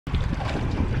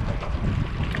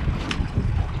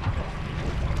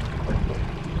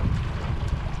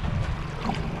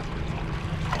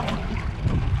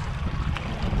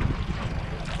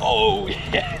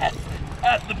Yes!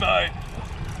 At the boat!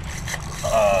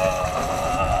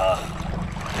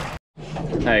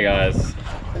 Hey guys,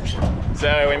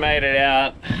 so we made it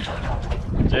out.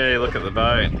 Gee, look at the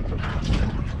boat.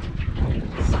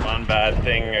 It's one bad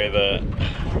thing with a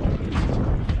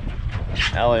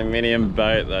aluminium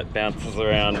boat that bounces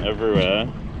around everywhere.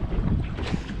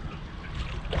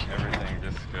 Everything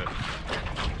just got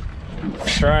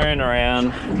thrown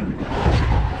around.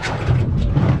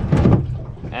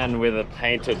 And with a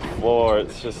painted floor,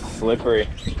 it's just slippery.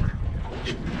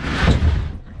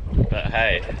 But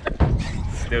hey,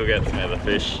 still gets me the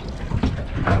fish.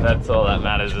 That's all that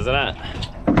matters, isn't it?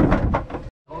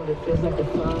 Oh, it feels like a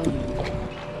fun.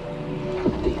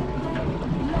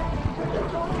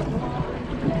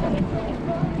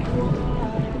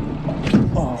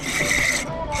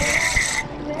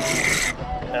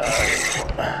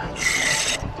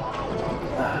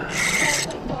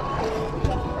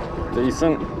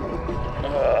 Decent.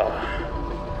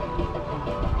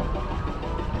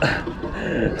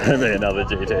 Maybe another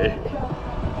GT. There's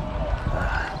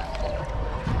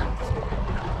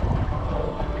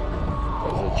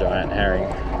a giant herring.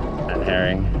 And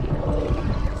herring.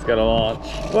 It's got a launch.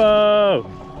 Whoa!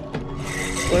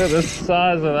 Look at the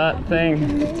size of that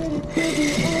thing.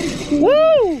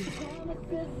 Woo!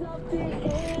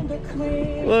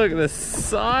 Look at the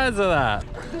size of that.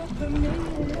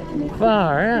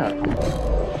 Far out.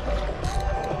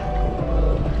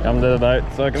 Come to the boat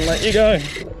so I can let you go.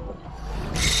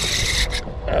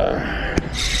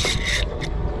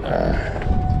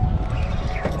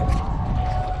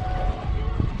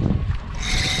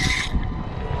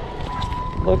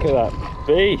 Look at that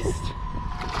beast.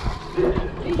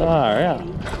 Far out.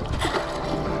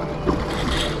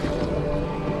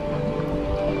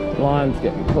 Line's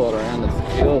getting caught around its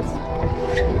gills.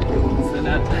 It's the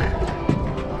net.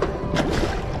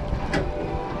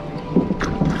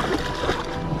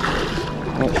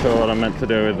 Not sure what I meant to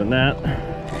do with the net.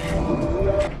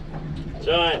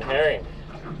 Giant herring.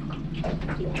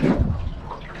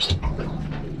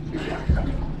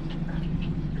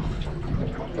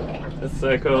 That's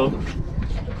so cool.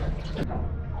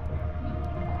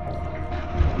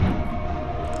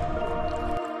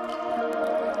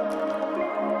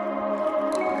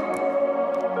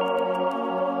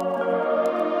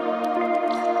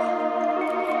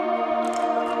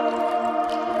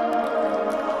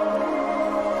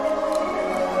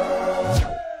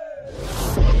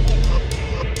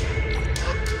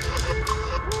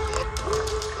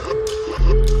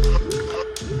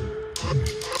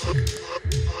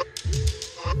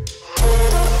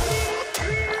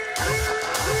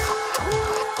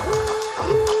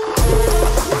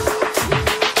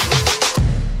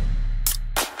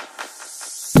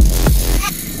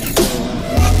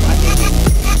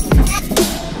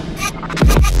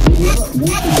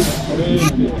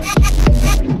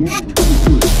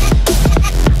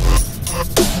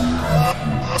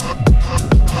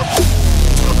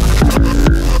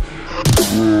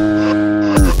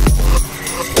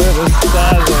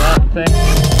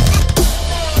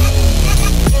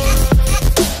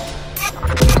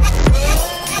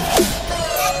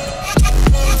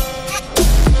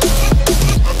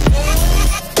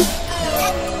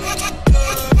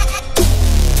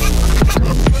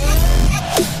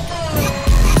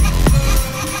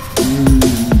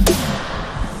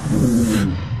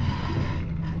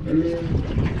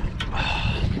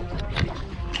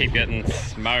 Keep getting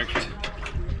smoked.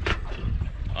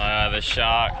 The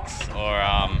sharks or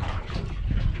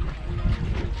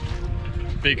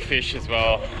big fish as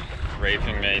well,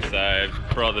 reefing me, so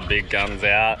brought the big guns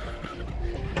out.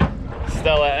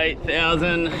 Stella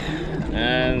 8000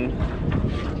 and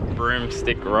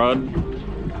broomstick rod.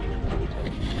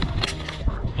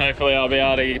 Hopefully I'll be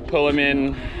able to pull them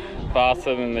in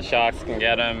faster than the sharks can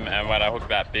get them, and when I hook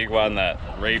that big one that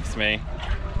reefs me,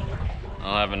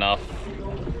 I'll have enough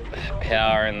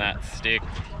power in that stick.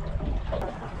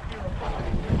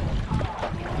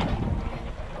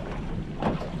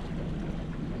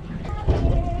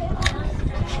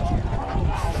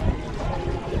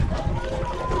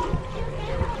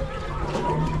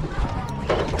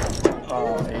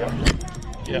 Oh,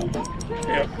 yep.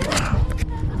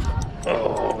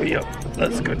 Oh, yep.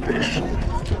 That's good fish.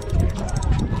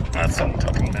 That's what I'm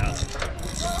talking about.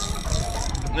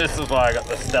 This is why I got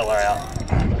the Stella out.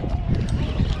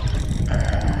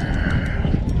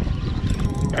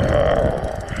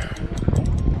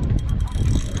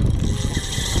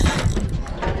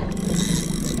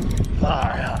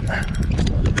 Far out.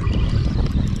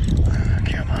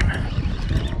 Come on.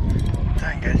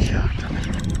 Don't get shocked.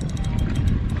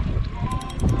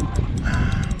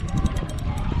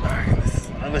 This is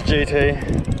another GT.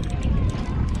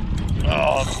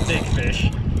 Oh, big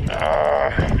fish.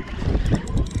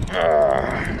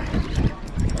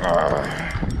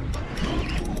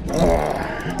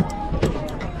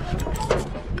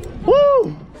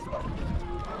 Woo!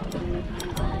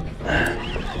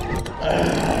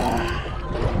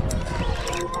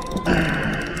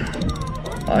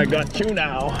 I got you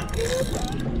now.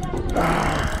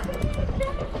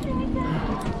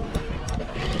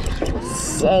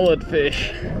 Solid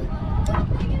fish.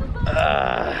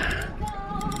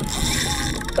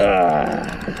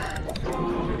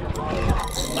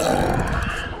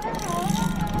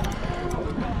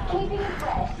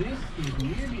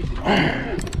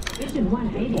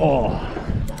 Oh,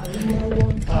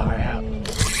 far out.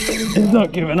 He's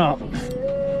not giving up.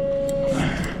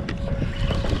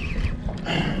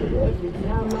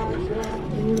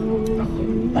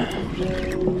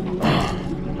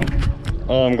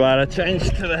 Oh, I'm glad I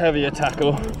changed to the heavier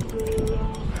tackle.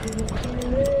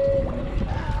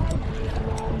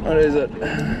 What is it?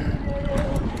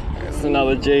 It's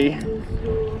another G.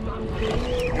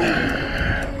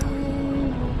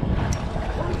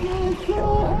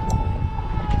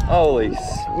 Holy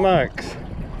smokes.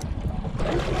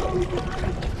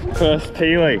 First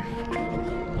tea leaf.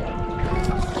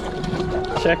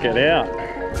 Check it out.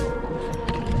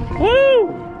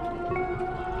 Woo!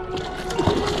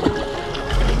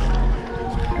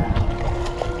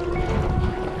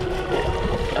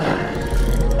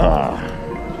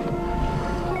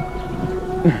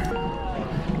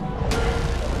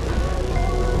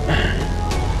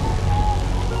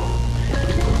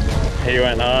 He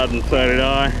went hard and so did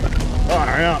I. Far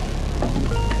out.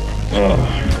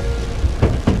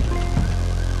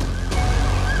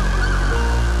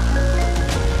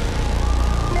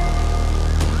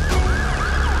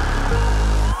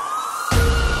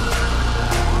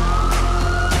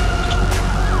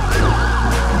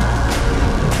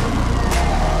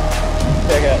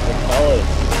 Check out the colors.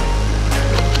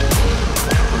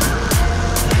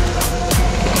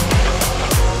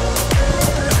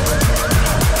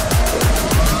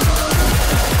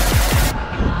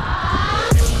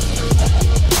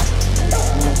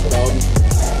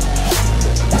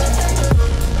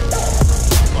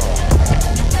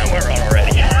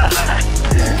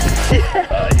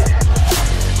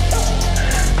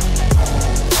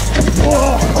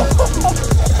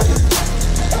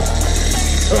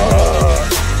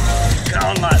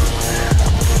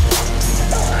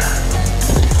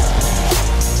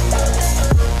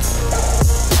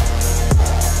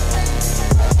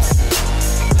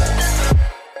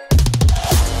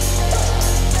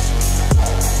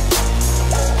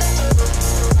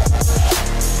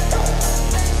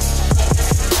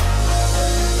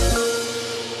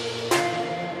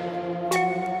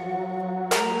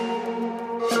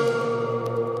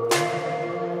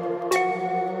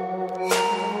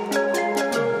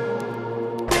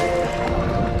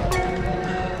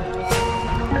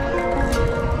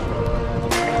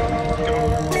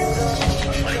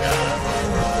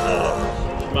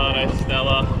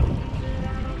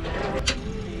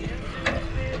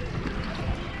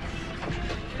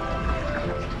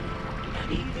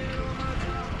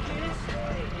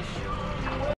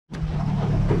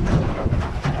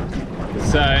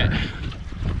 So,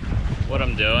 what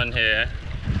I'm doing here,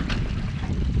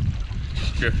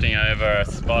 just drifting over a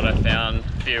spot I found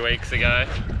a few weeks ago,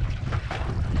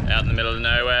 out in the middle of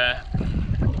nowhere,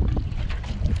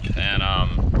 and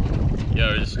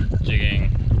yeah, just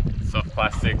jigging soft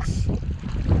plastics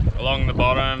along the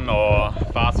bottom or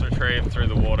fast retrieve through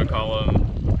the water column,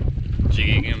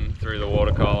 jigging them through the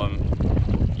water column,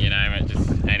 you name it, just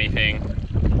anything,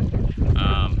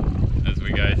 as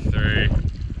we go through.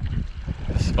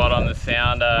 Spot on the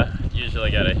sounder, usually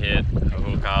get a hit, a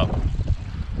hook up,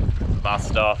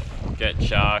 bust off, get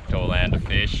sharked or land a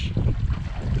fish.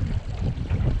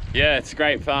 Yeah, it's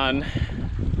great fun.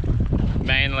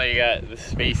 Mainly you get the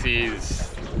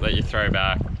species that you throw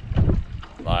back,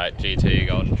 like GT,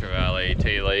 golden trevally,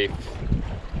 tea leaf,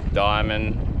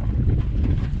 diamond.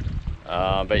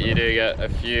 But you do get a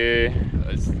few,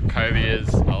 those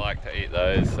cobias, I like to eat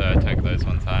those, so I take those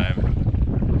ones home.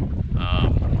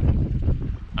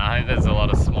 I think there's a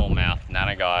lot of smallmouth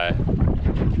Mackay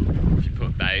if you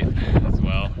put bait as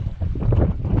well.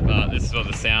 But this is what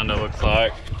the sounder looks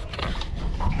like.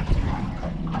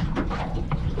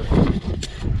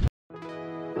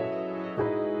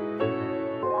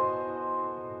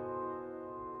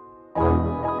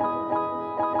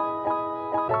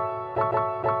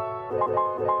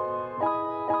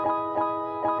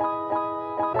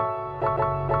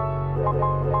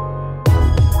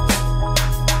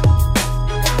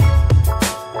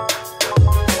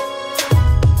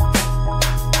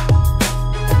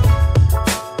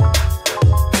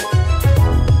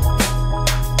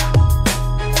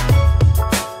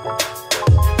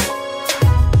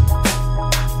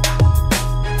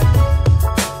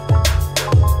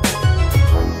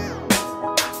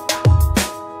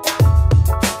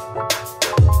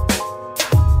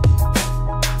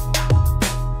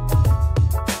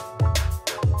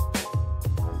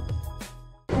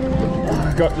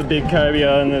 the big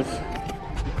cobia and there's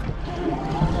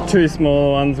 2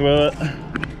 smaller ones with it.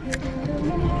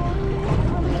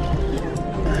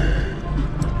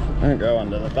 Don't go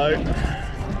under the boat.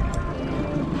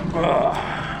 Oh.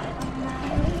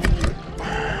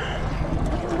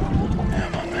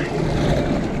 Come on, mate.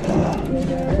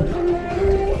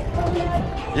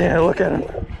 Yeah, look at him.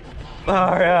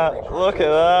 Far out. Look at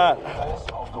that.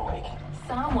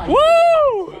 Woo!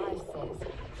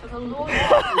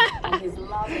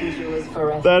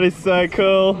 That is so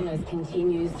cool.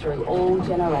 Continues through all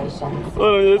generations.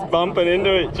 Look, they're just bumping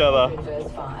into each other.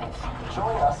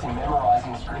 Join us in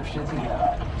memorizing scripture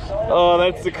together. Oh,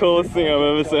 that's the coolest thing I've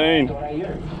ever seen.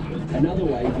 Another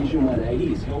way Vision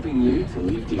 180 is helping you to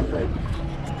live different.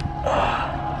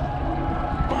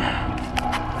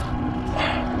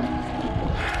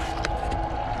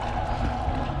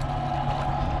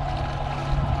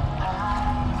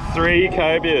 Three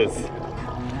cobias.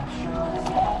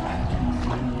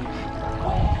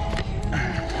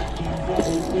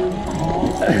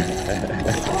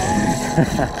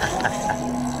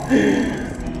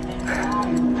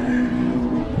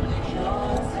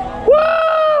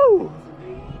 Woo!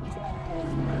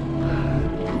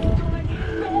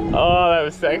 Oh, that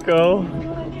was so cool.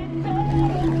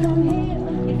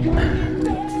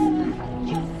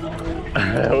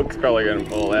 The hook's probably going to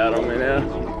fall out on me now.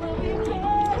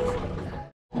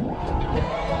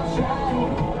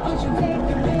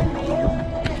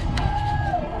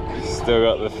 Still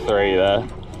got the 3 there.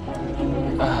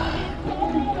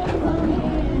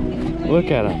 Look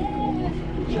at him.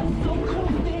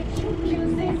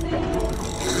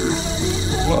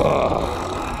 Whoa.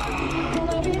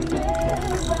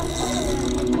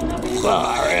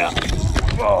 Far out.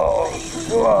 Whoa.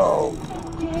 Whoa.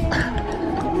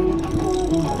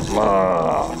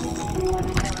 Whoa.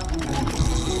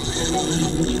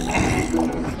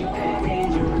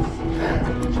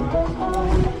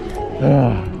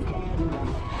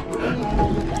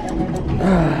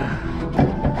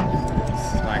 This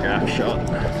is my gaff shot.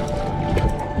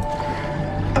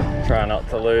 Try not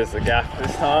to lose the gaff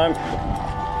this time.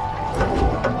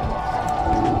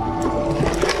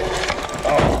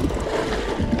 Oh,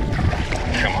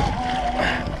 come on.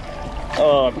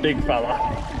 Oh, big fella.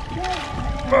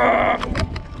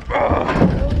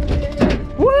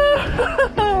 Woo!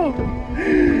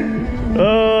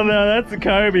 Oh, now that's a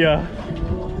cobia.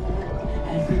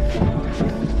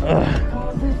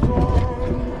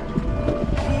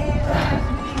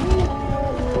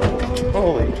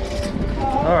 Holy.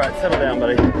 Alright, settle down,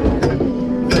 buddy.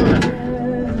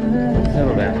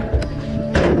 Settle down.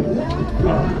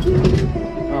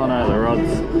 Oh no, the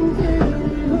rods.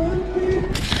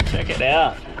 Check it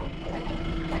out.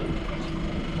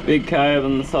 Big cove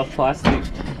and the soft plastic.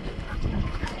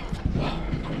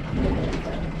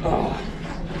 Oh.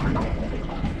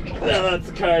 Now that's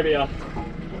a cobia.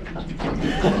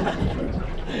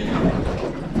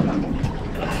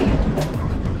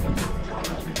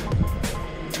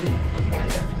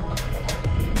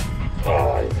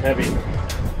 Oh, it's heavy.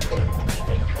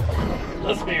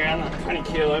 Must be around that 20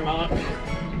 kilo mark.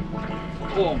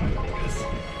 Oh my goodness.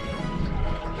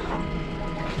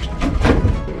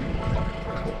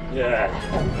 Yeah.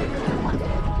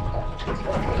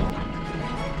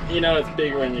 You know it's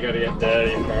big when you gotta get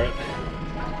dirty for it.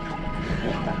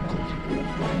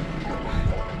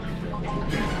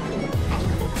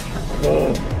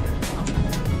 Oh.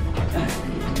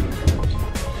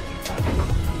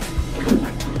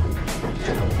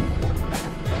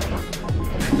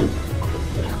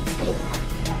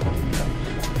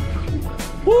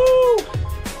 Woo!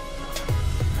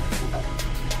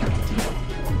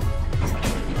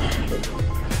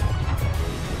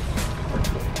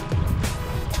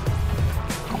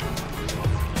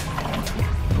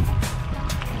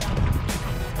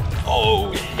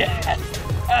 Oh yeah,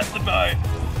 that's the boat.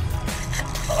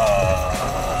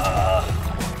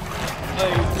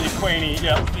 Big queenie,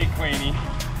 yeah, big queenie.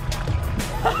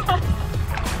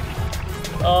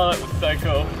 Oh, that was so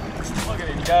cool. Look at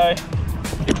him go.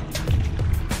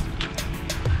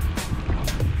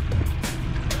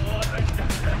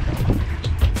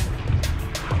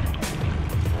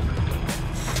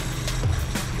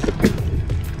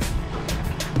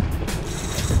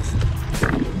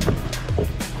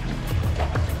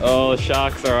 Oh, the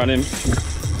sharks are on him.